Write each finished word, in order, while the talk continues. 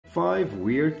5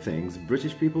 weird things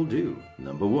British people do.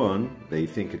 Number 1, they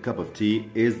think a cup of tea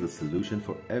is the solution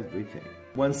for everything.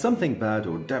 When something bad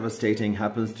or devastating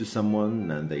happens to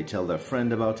someone and they tell their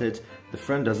friend about it, the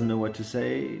friend doesn't know what to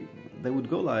say, they would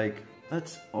go like,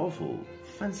 "That's awful,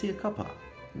 fancy a cuppa."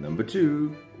 Number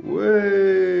 2,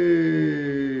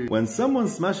 way. When someone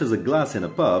smashes a glass in a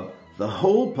pub, the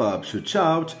whole pub should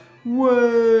shout,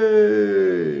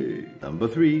 way. Number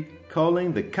 3,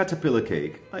 calling the caterpillar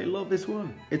cake. I love this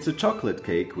one. It's a chocolate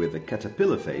cake with a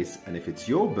caterpillar face, and if it's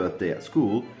your birthday at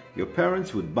school, your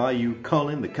parents would buy you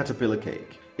Colin the caterpillar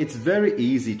cake. It's very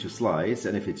easy to slice,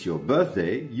 and if it's your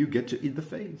birthday, you get to eat the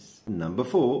face. Number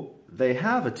 4, they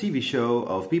have a TV show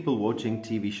of people watching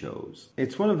TV shows.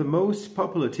 It's one of the most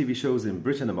popular TV shows in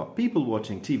Britain about people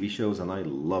watching TV shows, and I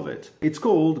love it. It's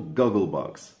called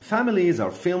Gogglebox. Families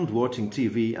are filmed watching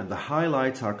TV and the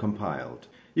highlights are compiled.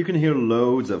 You can hear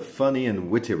loads of funny and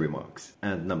witty remarks.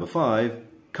 And number 5,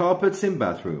 carpets in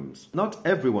bathrooms. Not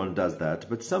everyone does that,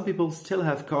 but some people still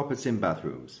have carpets in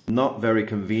bathrooms. Not very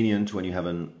convenient when you have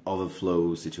an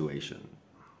overflow situation.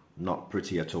 Not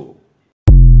pretty at all.